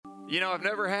I've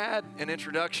never had an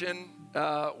introduction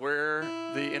where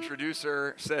the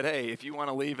introducer said, hey, if you want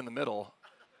to leave in the middle,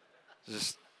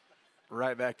 just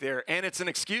right back there. And it's an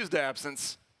excused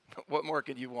absence. What more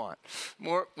could you want?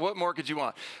 What more could you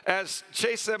want? As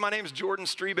Chase said, my name is Jordan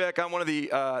Strebeck. I'm one of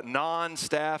the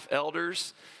non-staff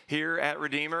elders here at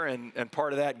Redeemer, and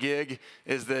part of that gig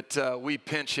is that we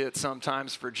pinch hit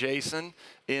sometimes for Jason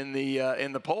in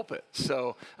the pulpit.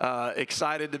 So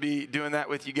excited to be doing that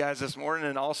with you guys this morning,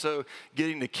 and also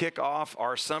getting to kick off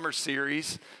our summer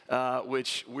series,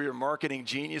 which we're marketing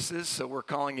geniuses. So we're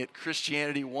calling it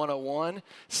Christianity 101,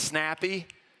 snappy,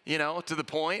 to the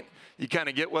point. You kind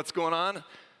of get what's going on.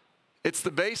 It's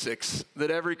the basics that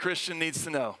every Christian needs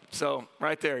to know. So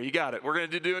right there, you got it. We're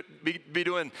going to be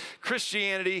doing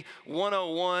Christianity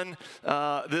 101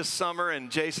 this summer, and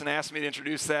Jason asked me to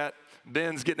introduce that.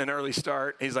 Ben's getting an early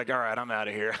start. He's like, all right, I'm out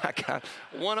of here. I got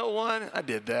 101. I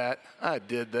did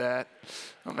that.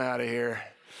 I'm out of here.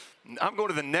 I'm going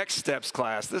to the next steps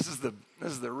class. This is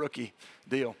the rookie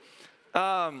deal.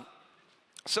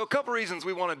 So a couple reasons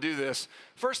we want to do this.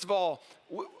 First of all,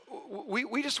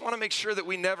 we just want to make sure that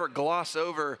we never gloss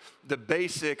over the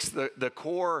basics, the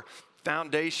core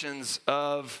foundations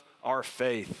of our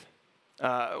faith.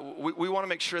 We want to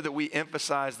make sure that we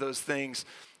emphasize those things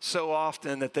so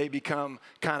often that they become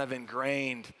kind of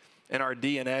ingrained in our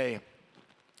DNA.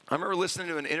 I remember listening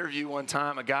to an interview one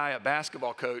time. A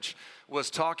basketball coach,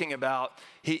 was talking about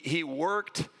he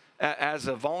worked as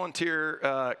a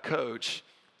volunteer coach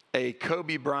a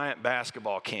Kobe Bryant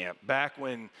basketball camp back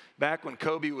when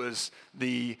Kobe was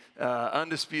the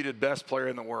undisputed best player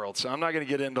in the world. So I'm not going to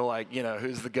get into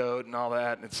who's the GOAT and all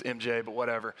that. And it's MJ, but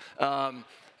whatever. But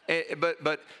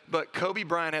Kobe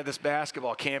Bryant had this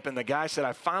basketball camp, and the guy said,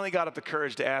 I finally got up the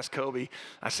courage to ask Kobe.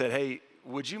 I said, hey,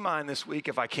 would you mind this week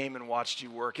if I came and watched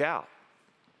you work out?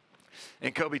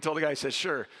 And Kobe told the guy, he said,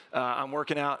 sure, I'm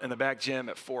working out in the back gym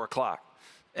at 4 o'clock.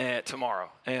 Tomorrow.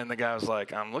 And the guy was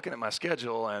like, I'm looking at my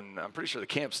schedule, and I'm pretty sure the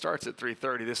camp starts at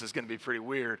 3:30. This is going to be pretty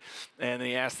weird. And then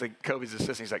he asked Kobe's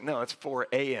assistant, he's like, no, it's 4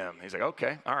 a.m. He's like,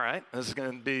 okay, all right. This is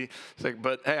going to be, he's like,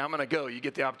 but hey, I'm going to go. You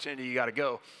get the opportunity, you got to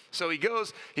go. So he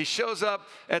goes, he shows up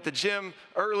at the gym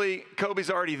early. Kobe's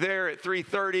already there at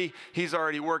 3:30. He's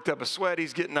already worked up a sweat.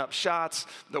 He's getting up shots.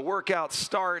 The workout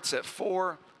starts at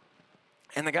 4.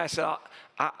 And the guy said,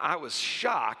 I was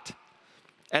shocked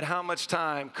at how much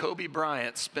time Kobe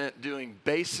Bryant spent doing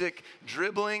basic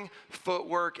dribbling,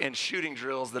 footwork, and shooting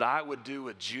drills that I would do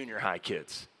with junior high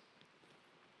kids.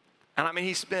 And I mean,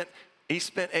 he spent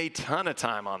a ton of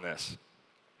time on this.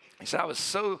 He said, I was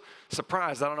so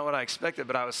surprised. I don't know what I expected,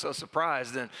 but I was so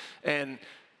surprised. And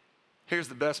here's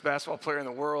the best basketball player in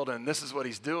the world, and this is what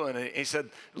he's doing. And he said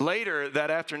later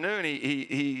that afternoon,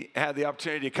 he had the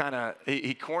opportunity to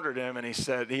he cornered him, and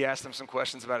he asked him some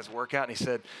questions about his workout, and he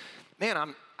said,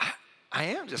 man, I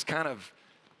am just kind of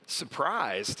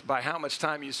surprised by how much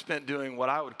time you spent doing what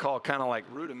I would call kind of like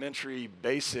rudimentary,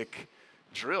 basic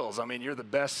drills. I mean, you're the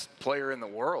best player in the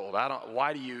world.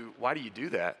 Why do you do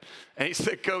that? And he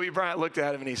said, Kobe Bryant looked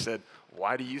at him and he said,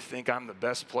 why do you think I'm the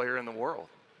best player in the world?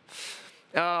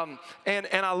 And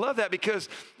I love that because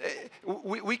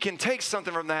we can take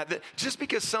something from that just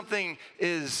because something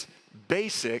is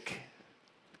basic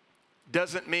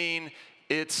doesn't mean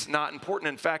it's not important.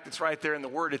 In fact, it's right there in the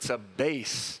word. It's a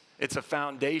base. It's a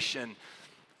foundation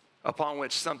upon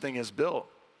which something is built.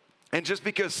 And just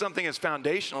because something is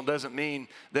foundational doesn't mean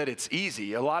that it's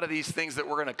easy. A lot of these things that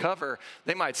we're going to cover,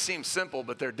 they might seem simple,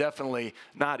 but they're definitely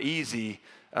not easy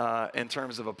in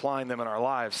terms of applying them in our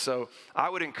lives. So I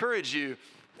would encourage you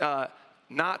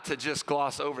not to just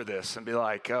gloss over this and be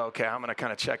like, oh, okay, I'm going to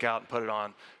kind of check out and put it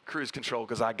on cruise control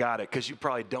because I got it, because you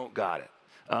probably don't got it.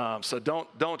 So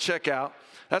don't check out.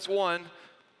 That's one.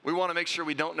 We want to make sure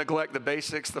we don't neglect the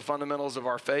basics, the fundamentals of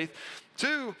our faith.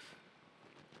 2,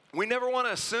 we never want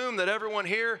to assume that everyone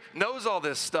here knows all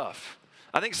this stuff.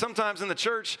 I think sometimes in the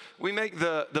church, we make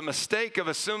the mistake of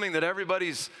assuming that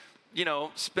everybody's,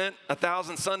 spent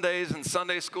 1,000 Sundays in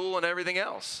Sunday school and everything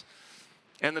else.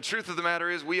 And the truth of the matter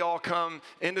is we all come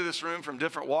into this room from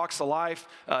different walks of life.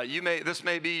 This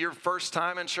may be your first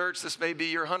time in church. This may be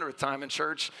your 100th time in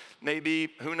church. Maybe,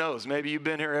 who knows, maybe you've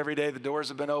been here every day. The doors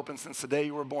have been open since the day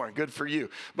you were born. Good for you.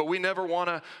 But we never want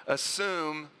to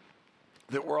assume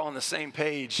that we're all on the same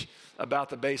page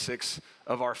about the basics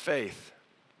of our faith.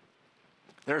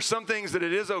 There are some things that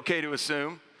it is okay to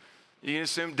assume. You can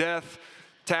assume death,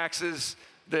 taxes,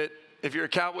 that if you're a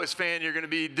Cowboys fan, you're going to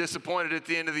be disappointed at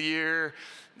the end of the year,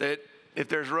 that if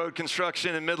there's road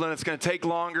construction in Midland, it's going to take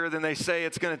longer than they say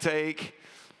it's going to take.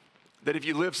 that if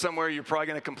you live somewhere, you're probably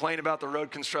going to complain about the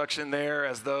road construction there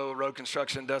as though road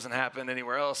construction doesn't happen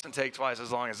anywhere else and take twice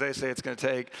as long as they say it's going to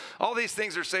take. All these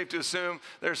things are safe to assume.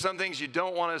 There are some things you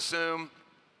don't want to assume.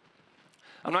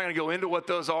 I'm not going to go into what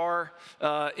those are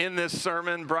in this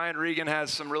sermon. Brian Regan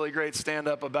has some really great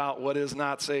stand-up about what is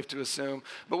not safe to assume.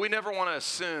 But we never want to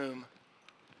assume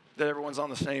that everyone's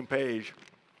on the same page.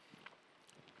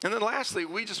 And then lastly,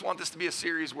 we just want this to be a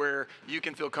series where you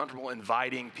can feel comfortable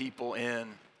inviting people in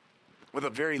with a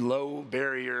very low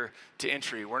barrier to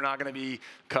entry. We're not going to be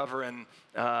covering,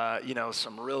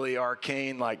 some really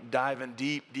arcane, like diving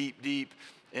deep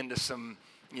into some,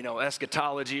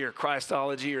 eschatology or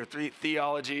Christology or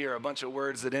theology or a bunch of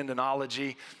words that end in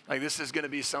ology. Like, this is going to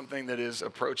be something that is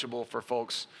approachable for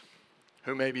folks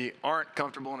who maybe aren't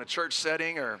comfortable in a church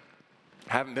setting or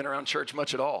haven't been around church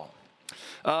much at all.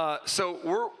 So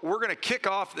we're going to kick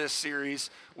off this series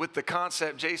with the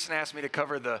concept. Jason asked me to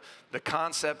cover the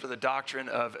concept or the doctrine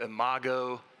of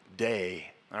Imago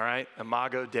Dei. All right,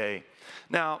 Imago Dei.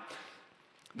 Now,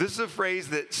 this is a phrase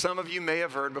that some of you may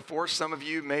have heard before. Some of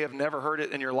you may have never heard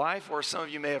it in your life, or some of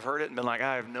you may have heard it and been like,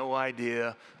 I have no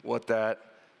idea what that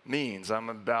means. I'm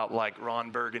about like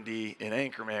Ron Burgundy in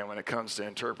Anchorman when it comes to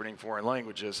interpreting foreign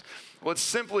languages. Well, it's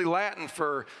simply Latin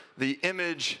for the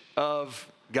image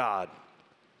of God.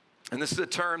 And this is a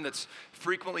term that's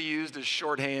frequently used as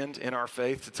shorthand in our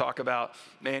faith to talk about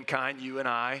mankind, you and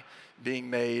I, being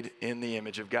made in the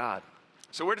image of God.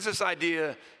 So where does this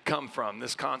idea come from,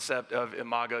 this concept of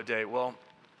Imago Dei? Well,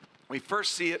 we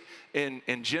first see it in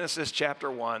Genesis chapter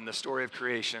 1, the story of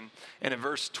creation. And in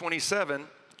verse 27,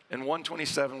 in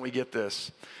 127, we get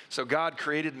this. So God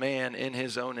created man in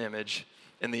his own image.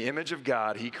 In the image of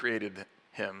God, he created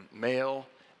him, male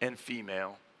and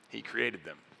female, he created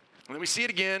them. And then we see it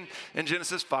again in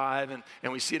Genesis 5,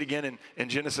 and we see it again in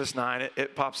Genesis 9.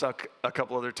 It pops up a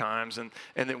couple other times, and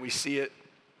then we see it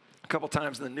a couple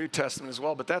times in the New Testament as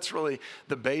well. But that's really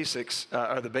the basics,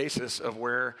 or the basis of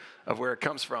where it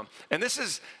comes from. And this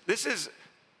is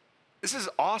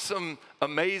awesome,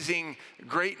 amazing,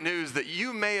 great news that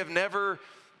you may have never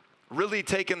really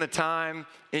taken the time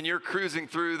in your cruising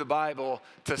through the Bible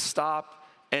to stop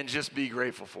and just be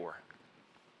grateful for.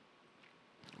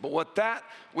 But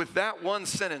with that one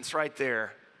sentence right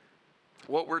there,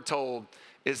 what we're told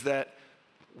is that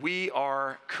we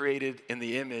are created in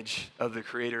the image of the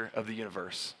creator of the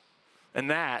universe.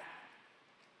 And that,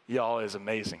 y'all, is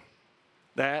amazing.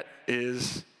 That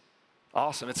is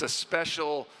awesome. It's a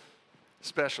special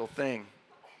thing.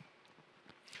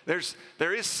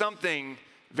 There is something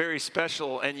very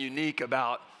special and unique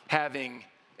about having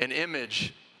an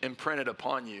image imprinted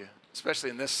upon you, especially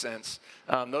in this sense.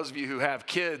 Those of you who have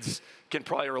kids can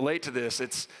probably relate to this.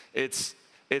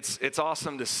 It's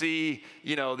awesome to see,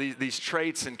 these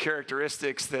traits and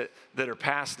characteristics that are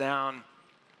passed down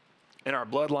in our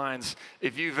bloodlines.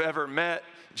 If you've ever met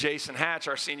Jason Hatch,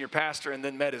 our senior pastor, and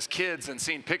then met his kids and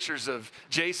seen pictures of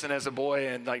Jason as a boy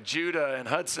and like Judah and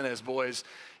Hudson as boys,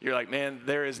 you're like, man,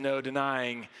 there is no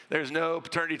denying. There's no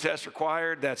paternity test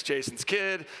required. That's Jason's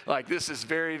kid. Like, this is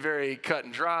very, very cut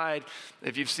and dried.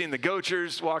 If you've seen the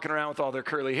Gochers walking around with all their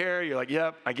curly hair, you're like,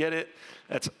 yep, I get it.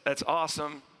 That's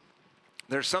awesome.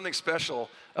 There's something special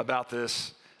about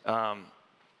this,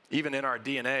 even in our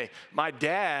DNA. My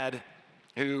dad,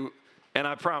 and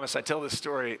I promise, I tell this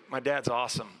story, my dad's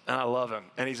awesome, and I love him,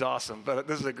 and he's awesome, but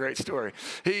this is a great story.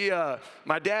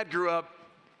 My dad grew up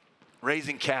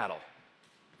raising cattle,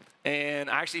 and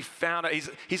I actually found out,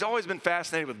 he's always been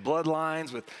fascinated with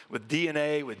bloodlines, with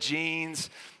DNA, with genes,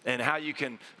 and how you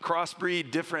can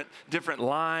crossbreed different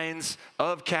lines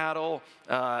of cattle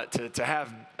to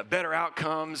have better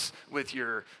outcomes with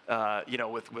your,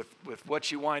 with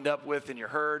what you wind up with in your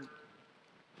herd.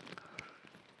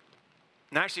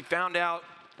 And I actually found out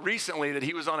recently that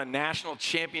he was on a national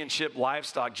championship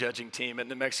livestock judging team at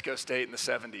New Mexico State in the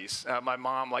 70s. My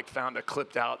mom found a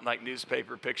clipped out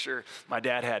newspaper picture. My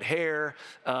dad had hair,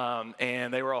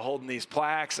 and they were all holding these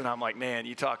plaques. And I'm like, man,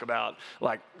 you talk about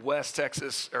West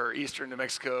Texas or Eastern New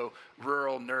Mexico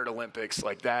rural nerd Olympics.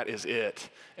 That is it.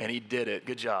 And he did it.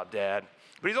 Good job, Dad.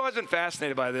 But he's always been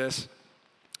fascinated by this.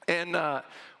 And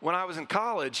when I was in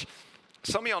college,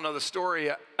 some of y'all know the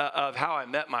story of how I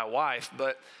met my wife,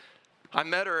 but I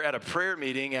met her at a prayer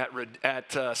meeting at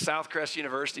Southcrest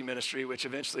University Ministry, which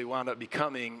eventually wound up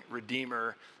becoming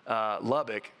Redeemer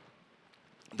Lubbock.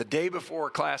 The day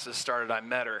before classes started, I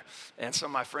met her, and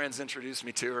some of my friends introduced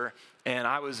me to her, and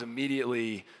I was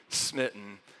immediately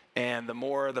smitten. And the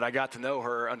more that I got to know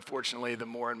her, unfortunately, the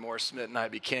more and more smitten I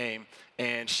became.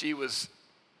 And she was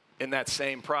in that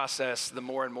same process, the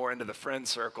more and more into the friend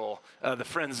circle, the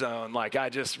friend zone. Like I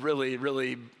just really,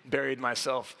 really buried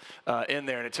myself in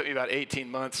there. And it took me about 18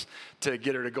 months to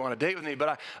get her to go on a date with me.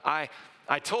 But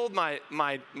I told my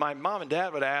mom and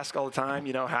dad would ask all the time,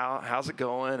 you know, how's it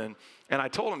going? And I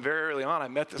told them very early on, I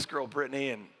met this girl, Brittany,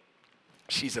 and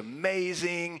she's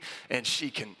amazing, and she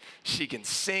can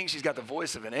sing. She's got the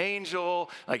voice of an angel.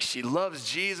 Like she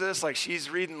loves Jesus. Like she's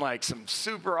reading like some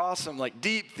super awesome, like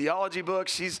deep theology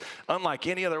books. She's unlike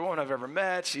any other woman I've ever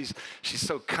met. She's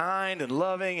so kind and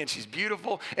loving, and she's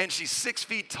beautiful, and she's 6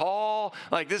 feet tall.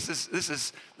 Like this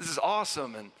is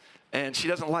awesome, and she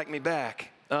doesn't like me back.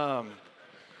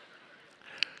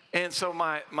 And so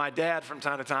my dad, from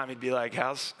time to time, he'd be like,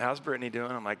 how's Brittany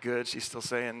doing? I'm like, good. She's still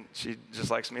saying she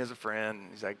just likes me as a friend.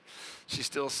 He's like, she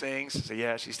still sings? I say,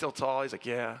 yeah. She's still tall? He's like,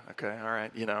 yeah. Okay, all right,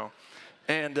 you know.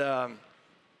 And,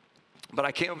 but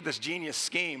I came up with this genius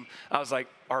scheme. I was like,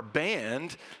 our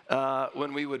band,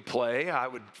 when we would play, I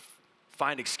would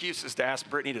find excuses to ask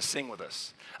Brittany to sing with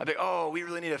us. I'd be, oh, we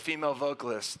really need a female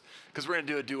vocalist because we're going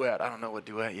to do a duet. I don't know what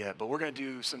duet yet, but we're going to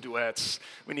do some duets.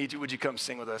 We need you. Would you come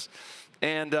sing with us?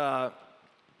 And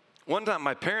one time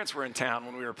my parents were in town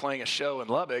when we were playing a show in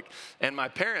Lubbock, and my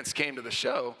parents came to the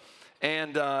show.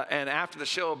 And after the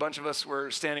show, a bunch of us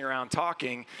were standing around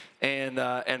talking,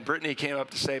 and Brittany came up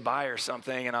to say bye or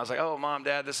something. And I was like, oh, Mom,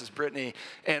 Dad, this is Brittany.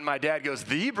 And my dad goes,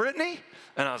 the Brittany?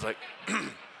 And I was like,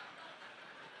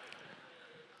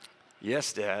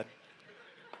 yes, Dad.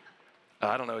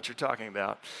 I don't know what you're talking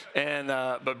about. And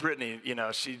but Brittany, you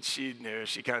know, she knew.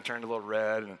 She kind of turned a little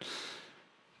red,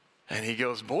 and he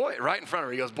goes, boy, right in front of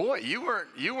her, he goes, boy, you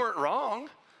weren't wrong.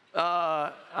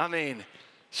 I mean,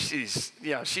 she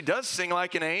does sing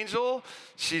like an angel.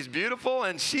 She's beautiful,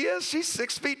 and she's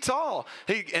 6 feet tall.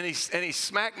 He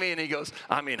smacked me, and he goes,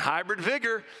 I mean, hybrid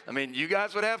vigor. I mean, you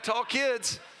guys would have tall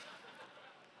kids.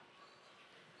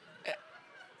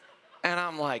 And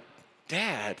I'm like,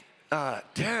 Dad. I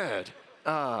had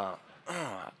a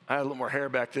little more hair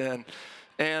back then.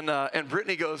 And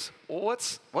Brittany goes, well,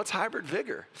 what's hybrid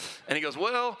vigor? And he goes,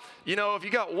 well, you know, if you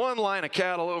got one line of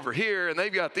cattle over here and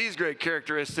they've got these great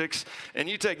characteristics, and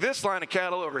you take this line of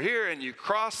cattle over here and you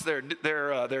cross their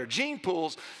gene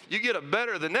pools, you get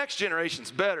the next generation's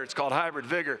better. It's called hybrid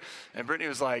vigor. And Brittany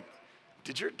was like,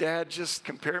 did your dad just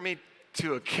compare me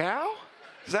to a cow?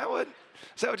 Is that what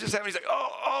just happened? He's like,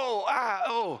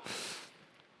 oh.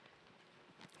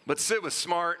 But Sid was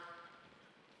smart.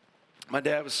 My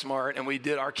dad was smart, and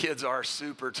our kids are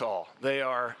super tall. They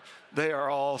are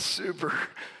all super,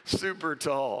 super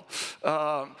tall.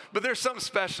 But there's something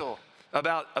special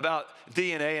about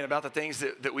DNA and about the things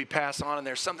that we pass on, and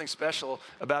there's something special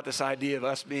about this idea of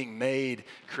us being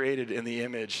created in the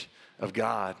image of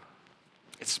God.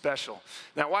 It's special.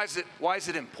 Now, why is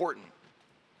it important?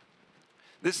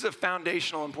 This is a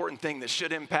foundational, important thing that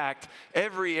should impact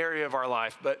every area of our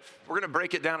life, but we're going to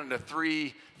break it down into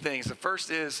 3 things. The first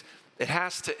is it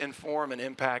has to inform and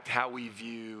impact how we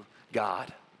view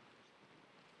God.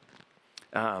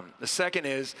 The second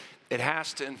is it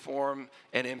has to inform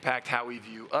and impact how we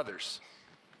view others.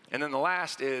 And then the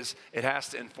last is it has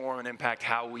to inform and impact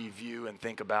how we view and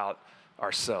think about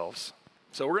ourselves.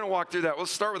 So we're going to walk through that. Let's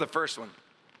start with the first one.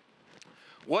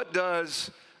 What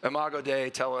does Imago Dei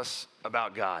tell us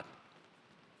about God?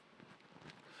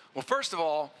 Well, first of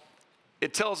all,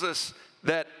 it tells us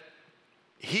that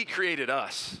He created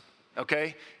us,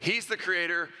 okay? He's the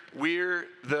creator, we're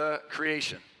the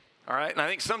creation, all right? And I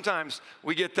think sometimes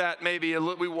we get that maybe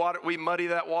we muddy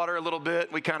that water a little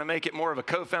bit. We kind of make it more of a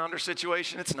co-founder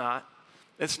situation. It's not.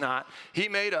 He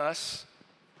made us.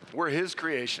 We're His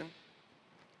creation.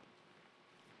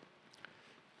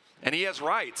 And He has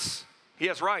rights. He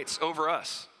has rights over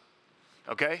us.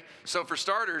 Okay? So for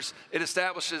starters, it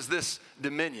establishes this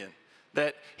dominion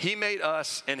that He made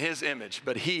us in His image,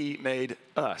 but He made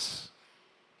us.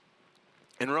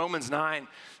 In Romans 9,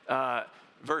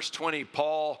 verse 20,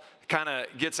 Paul kind of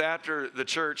gets after the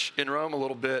church in Rome a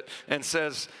little bit and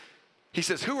he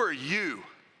says, who are you,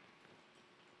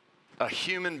 a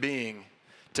human being,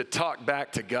 to talk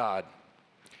back to God?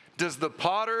 Does the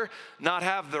potter not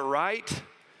have the right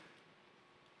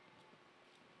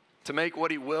to make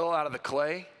what he will out of the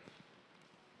clay?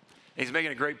 And he's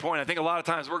making a great point. I think a lot of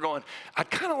times we're going, I'd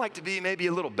kind of like to be maybe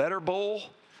a little better bowl.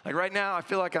 Like right now, I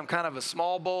feel like I'm kind of a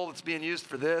small bowl that's being used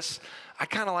for this. I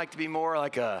kind of like to be more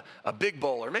like a big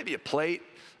bowl, or maybe a plate,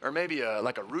 or maybe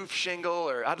like a roof shingle,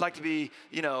 or I'd like to be,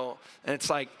 and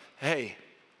it's like, hey,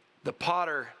 the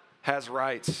potter has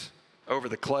rights over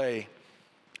the clay,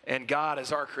 and God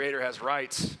as our creator has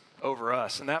rights over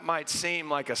us. And that might seem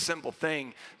like a simple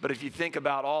thing, but if you think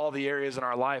about all the areas in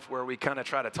our life where we kind of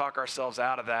try to talk ourselves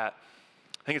out of that,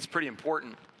 I think it's pretty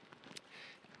important.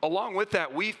 Along with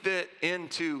that, we fit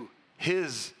into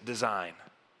his design,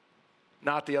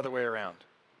 not the other way around.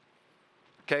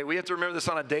 Okay, we have to remember this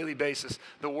on a daily basis.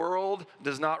 The world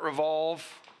does not revolve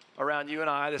around you and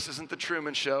I. This isn't the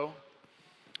Truman Show.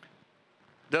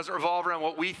 It doesn't revolve around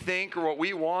what we think or what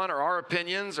we want or our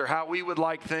opinions or how we would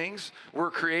like things.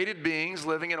 We're created beings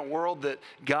living in a world that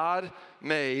God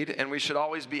made, and we should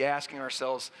always be asking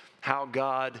ourselves how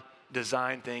God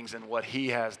designed things and what he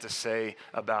has to say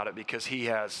about it, because he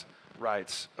has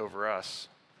rights over us.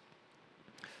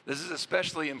 This is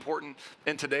especially important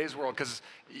in today's world because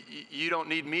you don't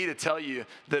need me to tell you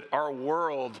that our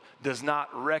world does not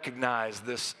recognize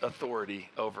this authority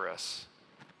over us.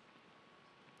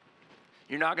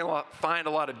 You're not going to find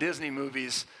a lot of Disney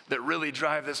movies that really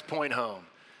drive this point home.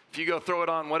 If you go throw it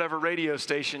on whatever radio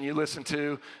station you listen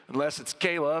to, unless it's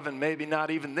K-Love, and maybe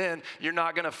not even then, you're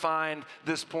not going to find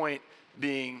this point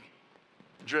being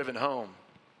driven home.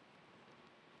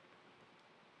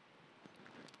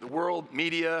 The world,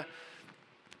 media,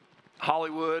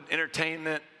 Hollywood,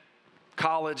 entertainment,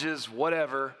 colleges,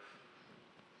 whatever,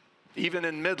 even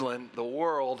in Midland, the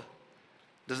world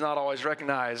does not always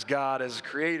recognize God as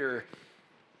creator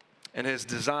and his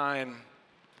design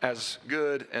as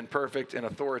good and perfect and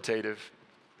authoritative.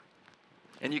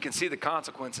 And you can see the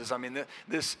consequences. I mean,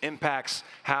 this impacts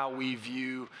how we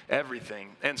view everything.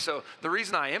 And so the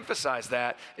reason I emphasize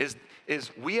that is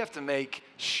we have to make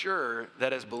sure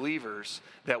that as believers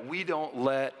that we don't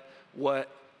let what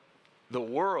the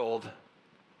world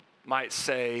might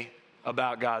say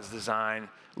about God's design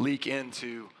leak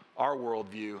into our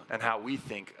worldview and how we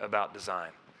think about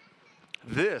design.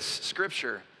 This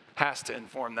scripture has to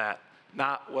inform that,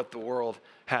 not what the world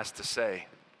has to say.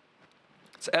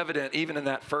 It's evident even in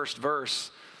that first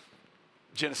verse,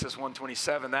 Genesis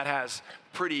 1:27, that has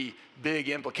pretty big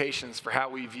implications for how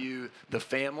we view the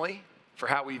family, for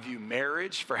how we view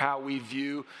marriage, for how we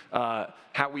view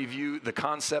the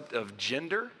concept of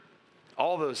gender,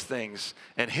 all those things.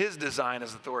 And his design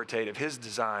is authoritative. His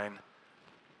design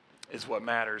is what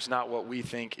matters, not what we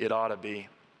think it ought to be.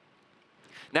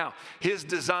 Now, his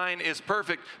design is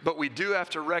perfect, but we do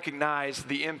have to recognize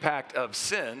the impact of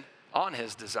sin on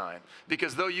his design.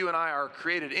 Because though you and I are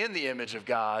created in the image of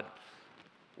God,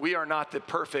 we are not the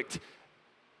perfect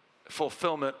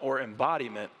fulfillment or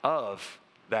embodiment of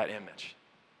that image.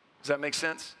 Does that make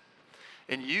sense?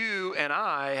 And you and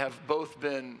I have both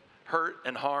been hurt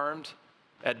and harmed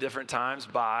at different times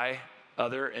by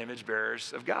other image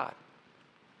bearers of God.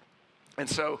 And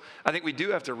so I think we do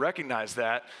have to recognize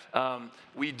that.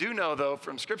 We do know, though,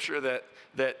 from Scripture that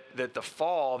the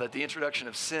fall, that the introduction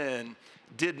of sin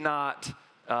did not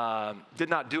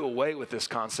do away with this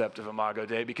concept of Imago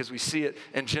Dei, because we see it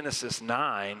in Genesis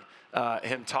 9.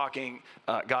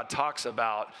 God talks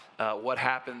about what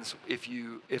happens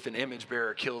if an image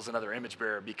bearer kills another image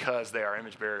bearer because they are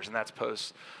image bearers, and that's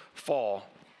post-fall.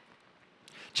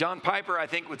 John Piper, I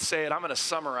think, would say it. I'm going to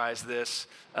summarize this,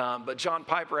 but John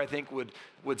Piper, I think,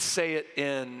 would say it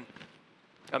in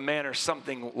a manner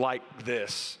something like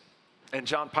this. And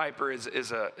John Piper is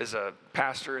a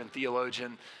pastor and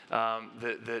theologian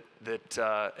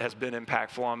that has been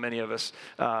impactful on many of us.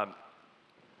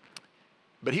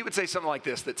 But he would say something like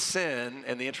this: that sin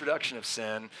and the introduction of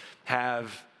sin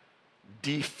have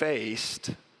defaced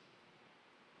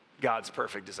God's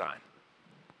perfect design.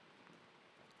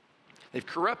 They've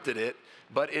corrupted it,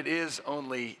 but it is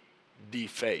only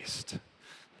defaced,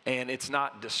 and it's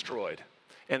not destroyed.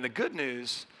 And the good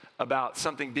news about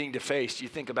something being defaced, you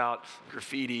think about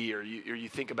graffiti, or you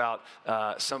think about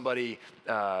somebody,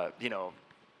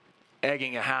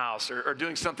 egging a house or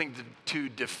doing something to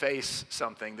deface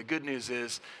something. The good news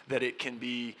is that it can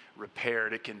be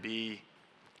repaired, it can be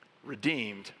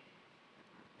redeemed.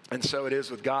 And so it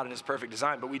is with God and his perfect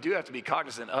design. But we do have to be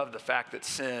cognizant of the fact that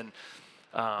sin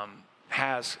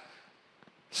has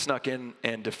snuck in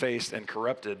and defaced and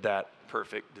corrupted that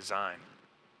perfect design.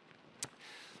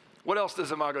 What else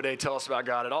does Imago Dei tell us about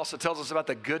God? It also tells us about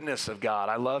the goodness of God.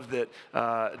 I love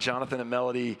that Jonathan and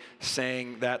Melody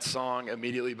sang that song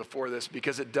immediately before this,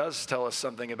 because it does tell us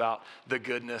something about the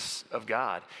goodness of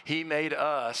God. He made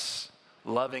us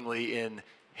lovingly in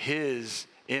his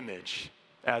image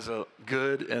as a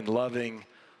good and loving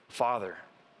Father.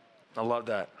 I love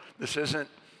that. This isn't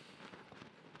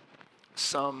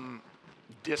some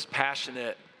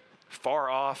dispassionate,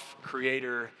 far-off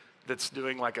creator that's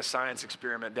doing like a science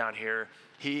experiment down here.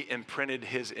 He imprinted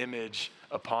his image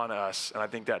upon us, and I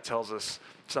think that tells us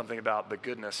something about the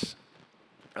goodness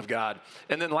of God.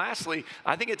 And then lastly,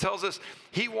 I think it tells us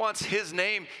he wants his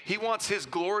name, he wants his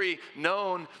glory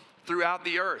known throughout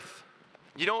the earth.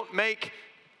 You don't make,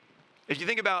 if you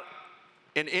think about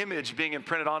an image being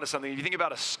imprinted onto something, if you think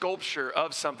about a sculpture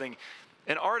of something,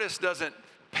 an artist doesn't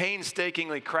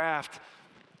painstakingly craft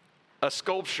a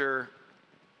sculpture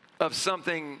of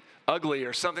something ugly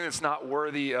or something that's not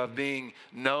worthy of being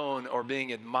known or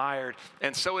being admired.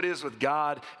 And so it is with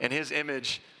God and his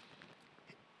image.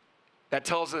 That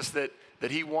tells us that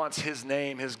he wants his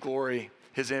name, his glory,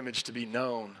 his image to be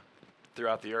known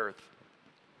throughout the earth.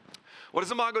 What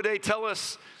does Imago Dei tell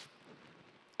us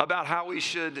about how we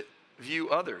should view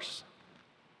others?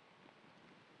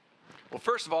 Well,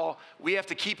 first of all, we have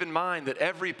to keep in mind that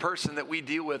every person that we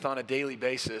deal with on a daily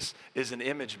basis is an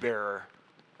image bearer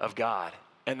of God.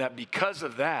 And that because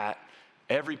of that,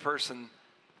 every person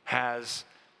has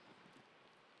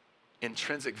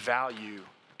intrinsic value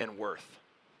and worth.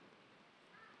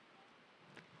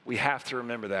 We have to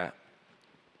remember that.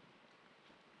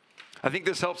 I think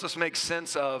this helps us make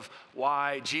sense of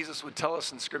why Jesus would tell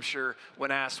us in Scripture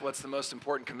when asked what's the most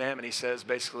important commandment. He says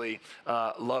basically,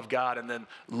 love God and then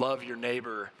love your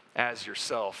neighbor as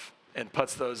yourself, and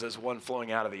puts those as one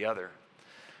flowing out of the other.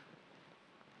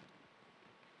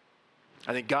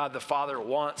 I think God the Father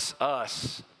wants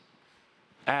us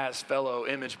as fellow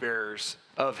image bearers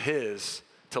of his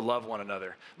to love one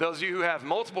another. Those of you who have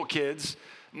multiple kids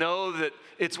know that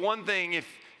it's one thing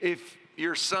if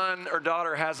your son or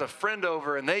daughter has a friend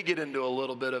over and they get into a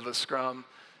little bit of a scrum.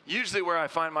 Usually where I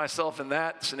find myself in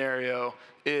that scenario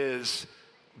is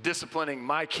disciplining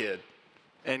my kid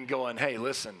and going, hey,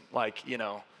 listen, like, you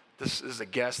know, this is a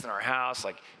guest in our house.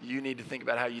 Like, you need to think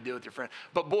about how you deal with your friend.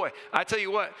 But boy, I tell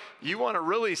you what, you want to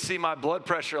really see my blood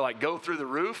pressure like go through the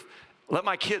roof, let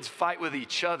my kids fight with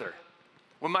each other.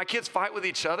 When my kids fight with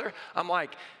each other, I'm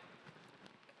like,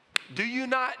 do you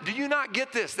not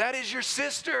get this? That is your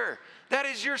sister. That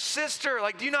is your sister.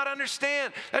 Like, do you not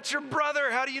understand? That's your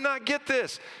brother. How do you not get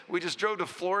this? We just drove to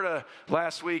Florida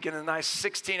last week in a nice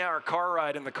 16-hour car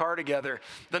ride in the car together.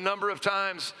 The number of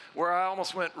times where I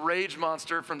almost went rage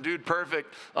monster from Dude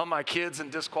Perfect on my kids and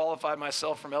disqualified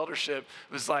myself from eldership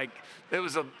was like, it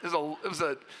was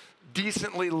a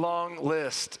decently long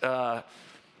list.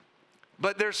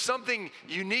 But there's something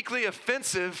uniquely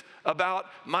offensive about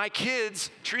my kids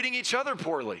treating each other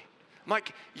poorly. I'm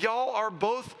like, y'all are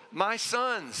both my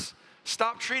sons.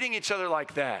 Stop treating each other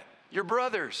like that. You're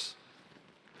brothers.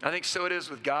 I think so it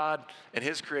is with God and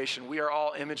his creation. We are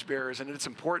all image bearers, and it's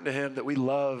important to him that we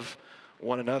love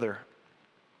one another.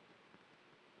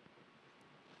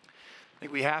 I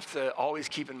think we have to always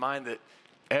keep in mind that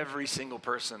every single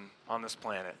person on this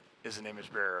planet is an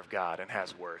image bearer of God and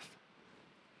has worth.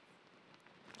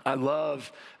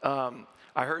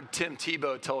 I heard Tim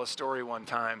Tebow tell a story one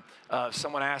time.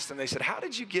 Someone asked him, they said, how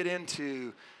did you get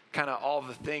into kind of all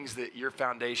the things that your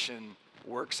foundation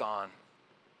works on?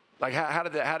 Like, how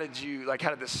did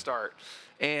this start?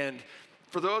 And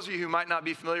for those of you who might not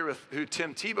be familiar with who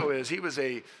Tim Tebow is, he was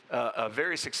a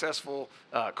very successful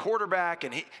quarterback.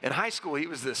 And in high school, he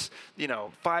was this,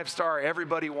 5-star,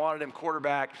 everybody wanted him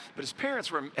quarterback. But his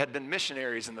parents had been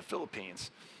missionaries in the Philippines.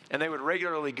 And they would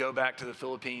regularly go back to the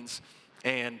Philippines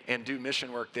and do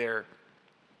mission work there.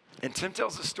 And Tim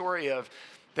tells the story of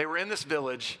they were in this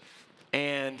village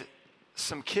and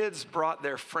some kids brought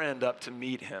their friend up to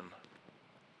meet him.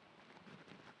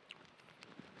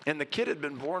 And the kid had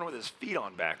been born with his feet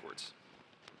on backwards.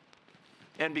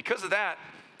 And because of that,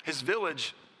 his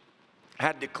village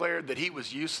had declared that he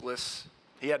was useless.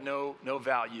 He had no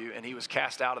value, and he was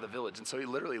cast out of the village. And so he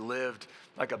literally lived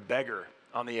like a beggar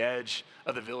on the edge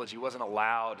of the village. He wasn't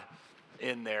allowed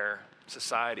in their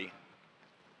society.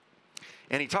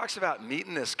 And he talks about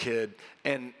meeting this kid,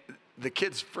 and the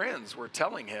kid's friends were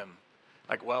telling him,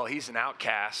 like, well, he's an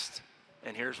outcast,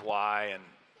 and here's why,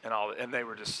 and all. And they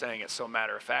were just saying it so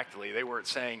matter-of-factly. They weren't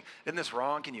saying, isn't this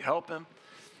wrong? Can you help him?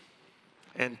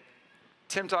 And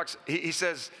Tim talks, he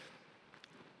says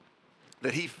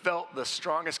that he felt the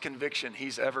strongest conviction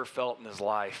he's ever felt in his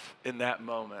life in that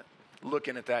moment,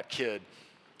 looking at that kid.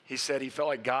 He said he felt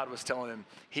like God was telling him,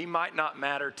 he might not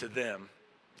matter to them,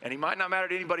 and he might not matter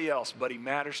to anybody else, but he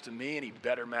matters to me, and he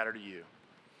better matter to you.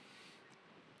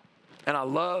 And I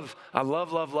love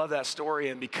that story.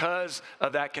 And because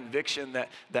of that conviction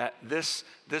that this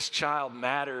child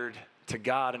mattered to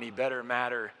God and he better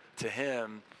matter to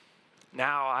him,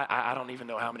 now I don't even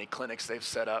know how many clinics they've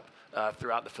set up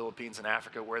throughout the Philippines and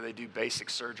Africa where they do basic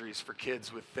surgeries for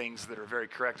kids with things that are very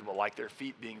correctable, like their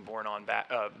feet being born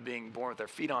with their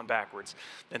feet on backwards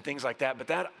and things like that. But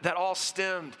that all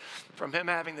stemmed from him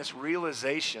having this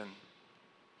realization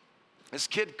This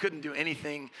kid couldn't do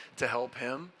anything to help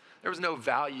him. There was no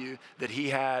value that he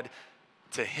had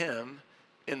to him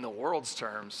in the world's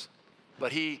terms.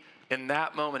 But in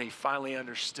that moment, he finally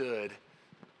understood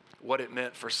what it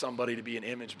meant for somebody to be an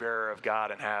image bearer of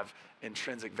God and have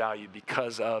intrinsic value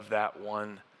because of that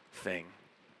one thing.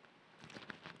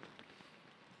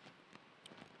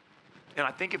 And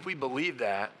I think if we believe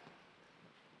that,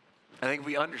 I think if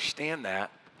we understand that,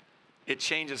 it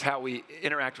changes how we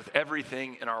interact with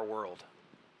everything in our world.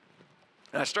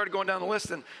 And I started going down the list,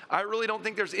 and I really don't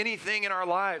think there's anything in our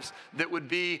lives that would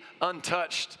be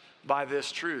untouched by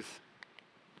this truth.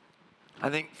 I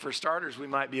think for starters, we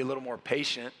might be a little more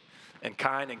patient and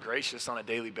kind and gracious on a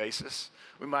daily basis.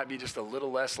 We might be just a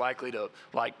little less likely to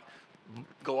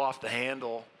go off the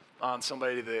handle on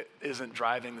somebody that isn't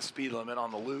driving the speed limit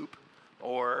on the loop,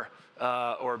 or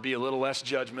be a little less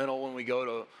judgmental when we go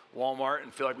to Walmart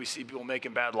and feel like we see people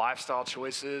making bad lifestyle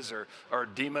choices, or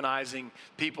demonizing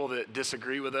people that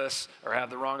disagree with us or have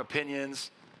the wrong opinions.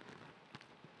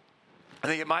 I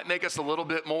think it might make us a little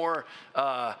bit more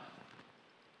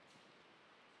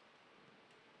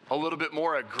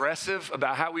aggressive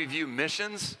about how we view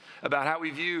missions, about how we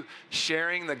view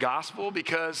sharing the gospel,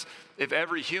 because if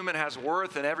every human has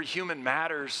worth and every human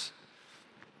matters,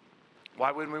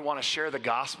 why wouldn't we want to share the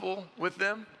gospel with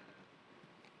them?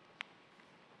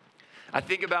 I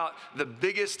think about the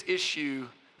biggest issue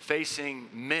facing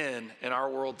men in our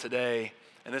world today,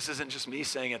 and this isn't just me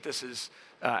saying it, this is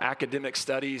academic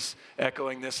studies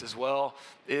echoing this as well,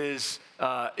 is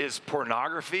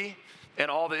pornography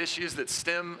and all the issues that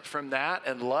stem from that,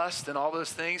 and lust and all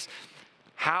those things.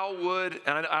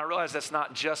 And I realize that's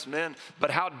not just men,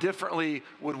 but how differently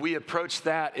would we approach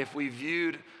that if we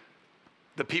viewed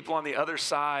the people on the other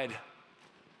side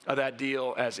of that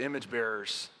deal as image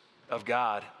bearers of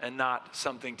God and not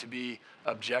something to be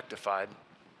objectified?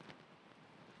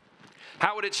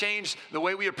 How would it change the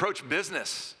way we approach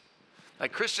business?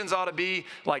 Like, Christians ought to be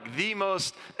like the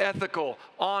most ethical,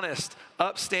 honest,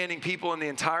 upstanding people in the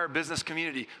entire business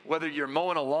community. Whether you're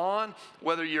mowing a lawn,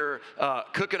 whether you're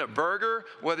cooking a burger,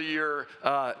 whether you're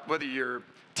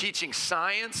teaching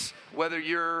science, whether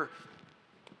you're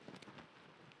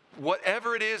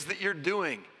whatever it is that you're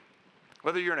doing,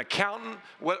 whether you're an accountant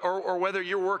or whether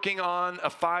you're working on a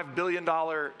 $5 billion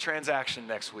transaction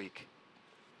next week.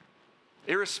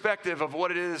 Irrespective of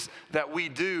what it is that we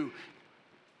do,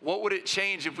 what would it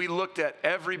change if we looked at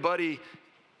everybody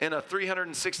in a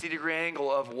 360-degree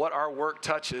angle of what our work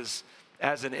touches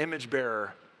as an image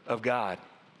bearer of God?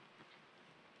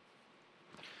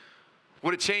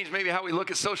 Would it change maybe how we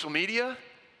look at social media?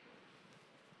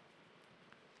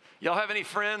 Y'all have any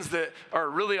friends that are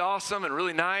really awesome and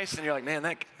really nice, and you're like, man,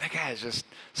 that guy is just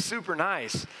super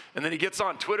nice. And then he gets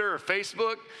on Twitter or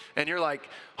Facebook, and you're like,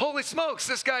 holy smokes,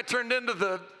 this guy turned into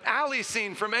the alley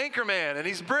scene from Anchorman, and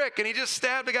he's Brick, and he just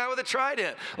stabbed a guy with a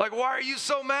trident. Like, why are you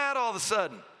so mad all of a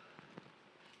sudden?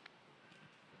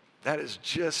 That is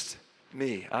just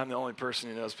me. I'm the only person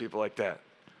who knows people like that.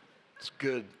 It's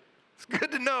good. It's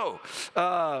good to know.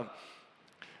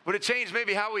 Would it change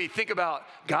maybe how we think about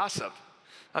gossip?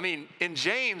 I mean, in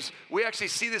James, we actually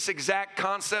see this exact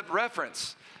concept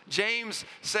reference. James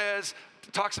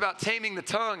talks about taming the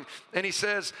tongue, and he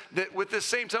says that with this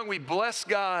same tongue we bless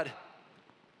God,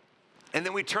 and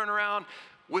then we turn around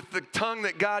with the tongue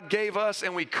that God gave us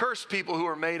and we curse people who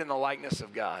are made in the likeness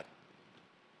of God.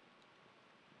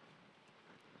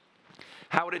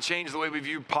 How would it change the way we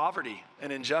view poverty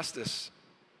and injustice?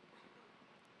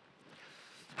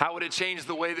 How would it change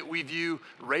the way that we view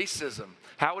racism?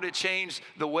 How would it change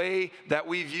the way that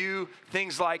we view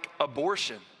things like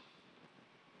abortion?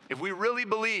 If we really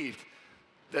believed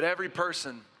that every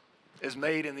person is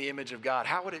made in the image of God,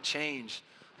 how would it change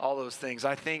all those things?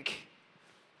 I think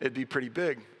it'd be pretty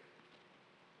big.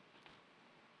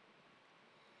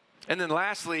 And then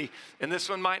lastly, and this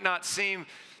one might not seem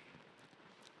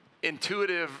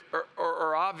intuitive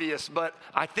or obvious, but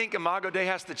I think Imago Dei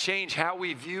has to change how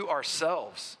we view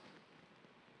ourselves.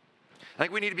 I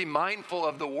think we need to be mindful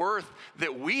of the worth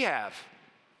that we have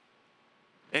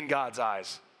in God's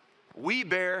eyes. We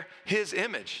bear His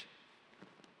image.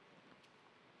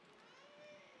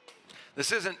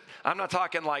 I'm not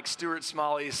talking like Stuart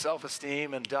Smalley's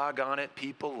self-esteem and doggone it,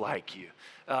 people like you.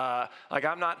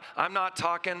 I'm not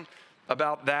talking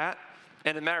about that.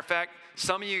 And as a matter of fact,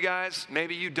 some of you guys,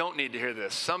 maybe you don't need to hear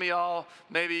this. Some of y'all,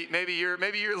 maybe you're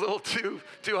a little too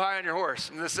high on your horse,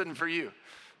 and this isn't for you.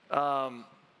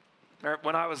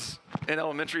 When I was in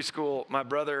elementary school, my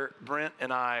brother Brent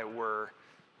and I were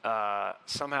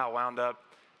somehow wound up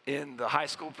in the high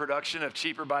school production of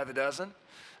Cheaper by the Dozen.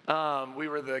 We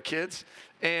were the kids,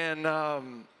 and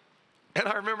And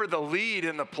I remember the lead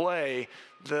in the play,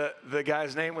 the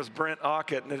guy's name was Brent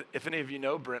Ockett. And if any of you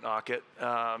know Brent Ockett,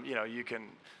 you can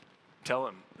tell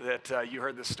him that you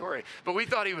heard this story. But we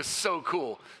thought he was so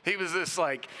cool. He was this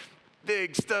like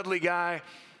big, studly guy.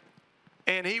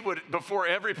 And he would, before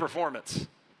every performance,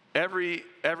 every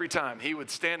time, he would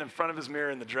stand in front of his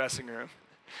mirror in the dressing room.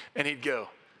 And he'd go,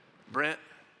 Brent,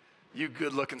 you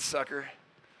good-looking sucker,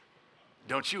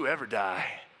 don't you ever die.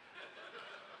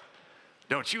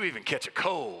 Don't you even catch a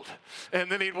cold.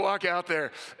 And then he'd walk out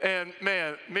there. And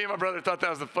man, me and my brother thought that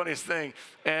was the funniest thing.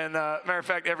 And matter of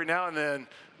fact, every now and then,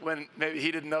 when maybe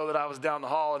he didn't know that I was down the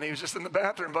hall and he was just in the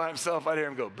bathroom by himself, I'd hear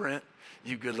him go, Brent,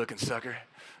 you good-looking sucker,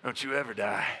 don't you ever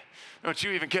die. Don't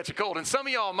you even catch a cold. And some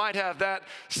of y'all might have that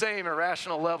same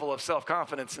irrational level of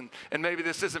self-confidence, and maybe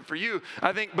this isn't for you,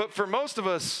 I think. But for most of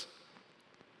us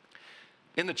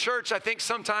in the church, I think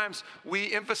sometimes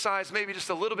we emphasize maybe just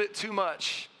a little bit too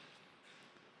much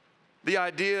the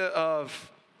idea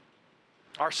of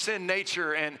our sin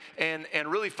nature and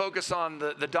really focus on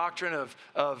the doctrine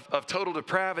of total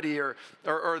depravity or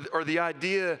the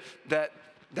idea that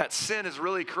sin has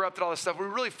really corrupted all this stuff. We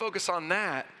really focus on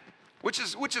that, which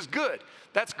is good.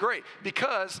 That's great,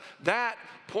 because that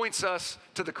points us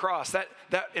to the cross. That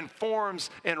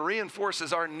informs and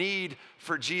reinforces our need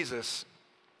for Jesus.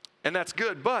 And that's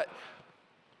good. But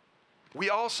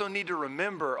we also need to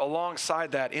remember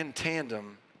alongside that, in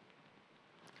tandem,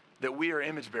 that we are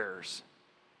image bearers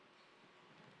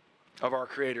of our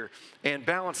Creator, and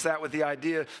balance that with the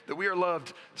idea that we are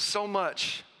loved so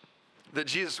much that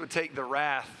Jesus would take the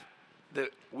wrath that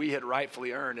we had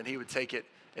rightfully earned, and he would take it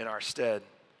in our stead.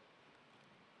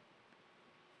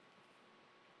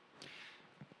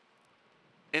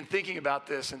 In thinking about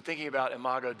this and thinking about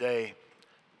Imago Dei,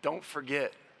 don't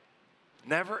forget,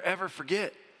 never ever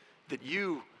forget that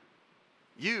you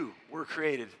were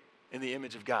created in the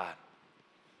image of God.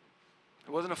 It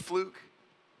wasn't a fluke.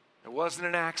 It wasn't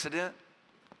an accident.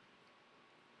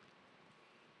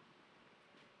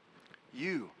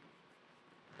 You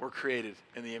were created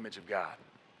in the image of God.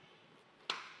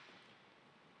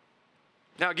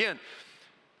 Now again,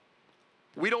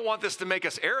 we don't want this to make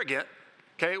us arrogant,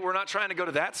 okay? We're not trying to go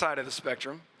to that side of the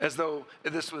spectrum as though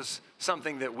this was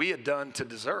something that we had done to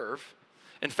deserve.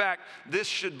 In fact, this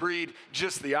should breed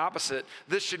just the opposite.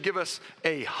 This should give us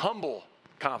a humble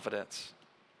confidence.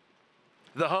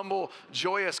 The humble,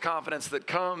 joyous confidence that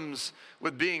comes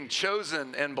with being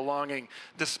chosen and belonging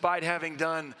despite having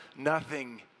done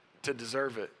nothing to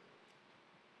deserve it.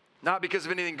 Not because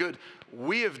of anything good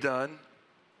we have done,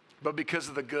 but because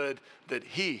of the good that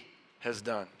he has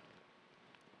done.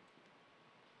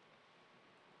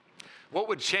 What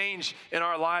would change in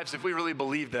our lives if we really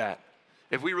believed that?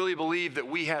 If we really believed that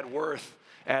we had worth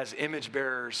as image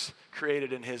bearers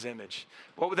created in his image?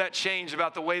 What would that change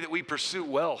about the way that we pursue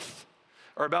wealth?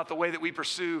 Or about the way that we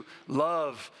pursue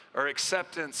love or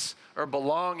acceptance or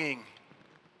belonging?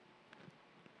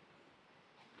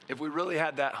 If we really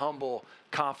had that humble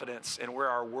confidence in where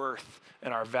our worth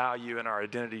and our value and our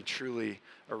identity truly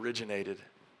originated.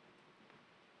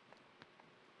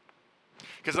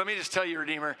 Because let me just tell you,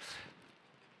 Redeemer,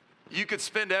 you could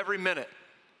spend every minute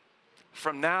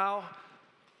from now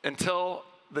until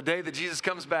the day that Jesus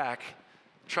comes back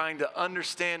trying to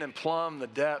understand and plumb the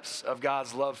depths of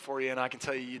God's love for you, and I can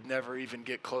tell you, you'd never even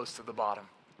get close to the bottom.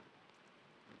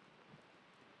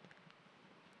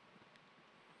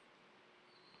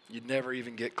 You'd never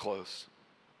even get close.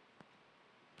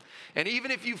 And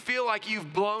even if you feel like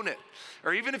you've blown it,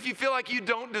 or even if you feel like you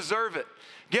don't deserve it,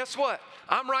 guess what?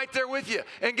 I'm right there with you.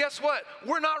 And guess what?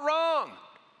 We're not wrong.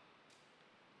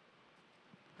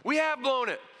 We have blown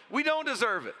it. We don't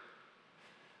deserve it.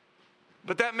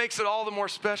 But that makes it all the more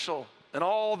special and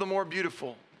all the more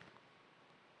beautiful,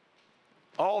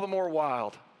 all the more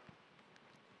wild.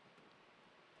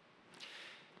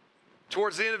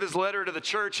 Towards the end of his letter to the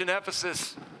church in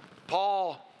Ephesus,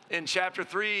 Paul, in chapter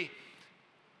 3,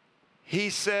 he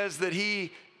says that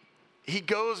he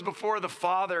goes before the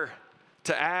Father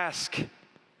to ask.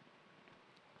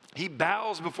 He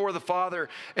bows before the Father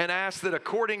and asks that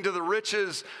according to the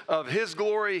riches of his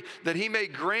glory, that he may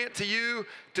grant to you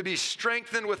to be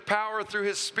strengthened with power through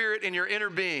his Spirit in your inner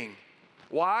being.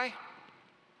 Why?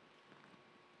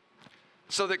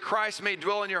 So that Christ may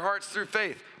dwell in your hearts through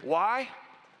faith. Why?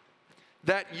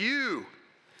 That you,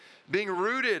 being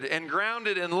rooted and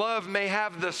grounded in love, may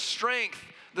have the strength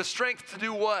to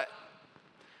do what?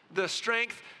 The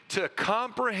strength to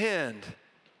comprehend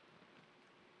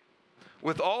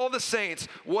with all the saints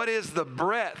what is the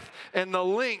breadth and the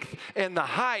length and the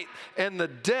height and the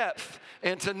depth,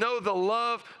 and to know the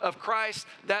love of Christ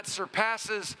that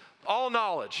surpasses all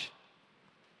knowledge,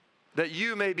 that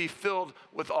you may be filled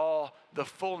with all the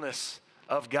fullness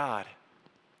of God.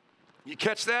 You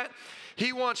catch that?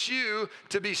 He wants you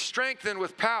to be strengthened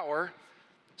with power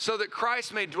so that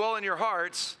Christ may dwell in your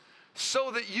hearts,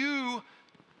 so that you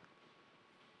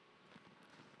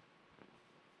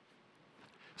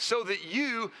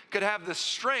could have the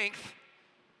strength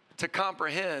to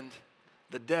comprehend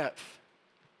the depth,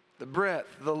 the breadth,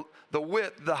 the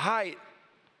width, the height,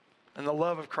 and the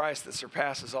love of Christ that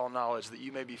surpasses all knowledge, that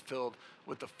you may be filled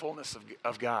with the fullness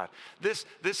of God. This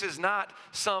is not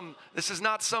some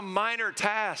minor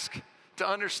task to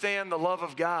understand the love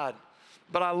of God,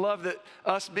 but I love that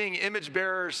us being image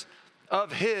bearers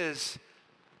of His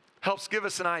helps give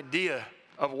us an idea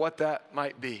of what that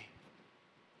might be.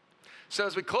 So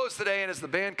as we close today and as the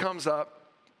band comes up,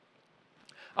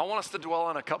 I want us to dwell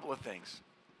on a couple of things.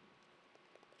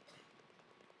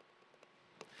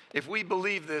 If we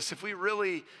believe this, if we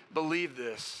really believe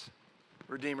this,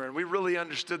 Redeemer, and we really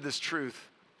understood this truth,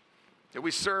 that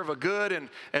we serve a good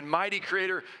and mighty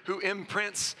Creator who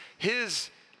imprints His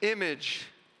image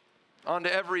onto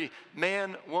every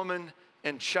man, woman,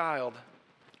 and child,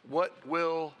 what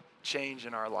will change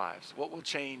in our lives? What will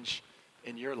change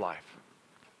in your life?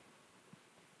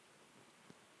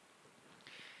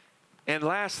 And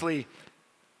lastly,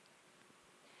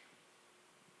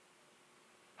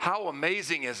 how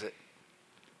amazing is it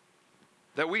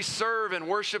that we serve and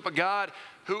worship a God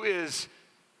who is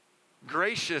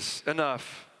gracious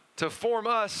enough to form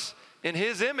us in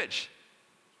His image?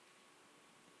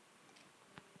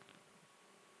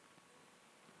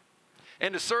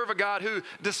 And to serve a God who,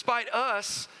 despite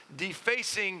us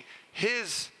defacing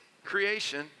His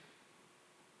creation,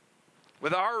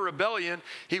 with our rebellion,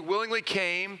 He willingly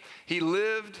came, He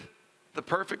lived the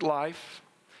perfect life,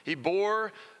 He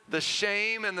bore the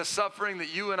shame and the suffering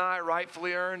that you and I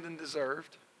rightfully earned and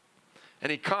deserved,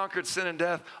 and He conquered sin and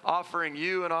death, offering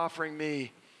you and offering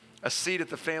me a seat at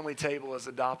the family table as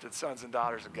adopted sons and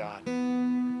daughters of God.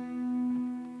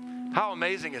 How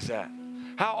amazing is that?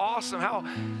 How awesome,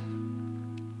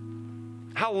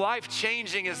 how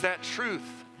life-changing is that truth?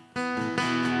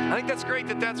 I think that's great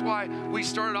that's why we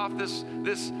started off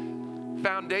this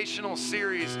foundational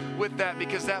series with that,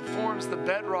 because that forms the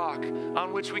bedrock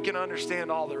on which we can understand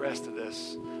all the rest of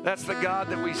this. That's the God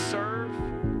that we serve.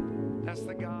 That's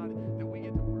the God.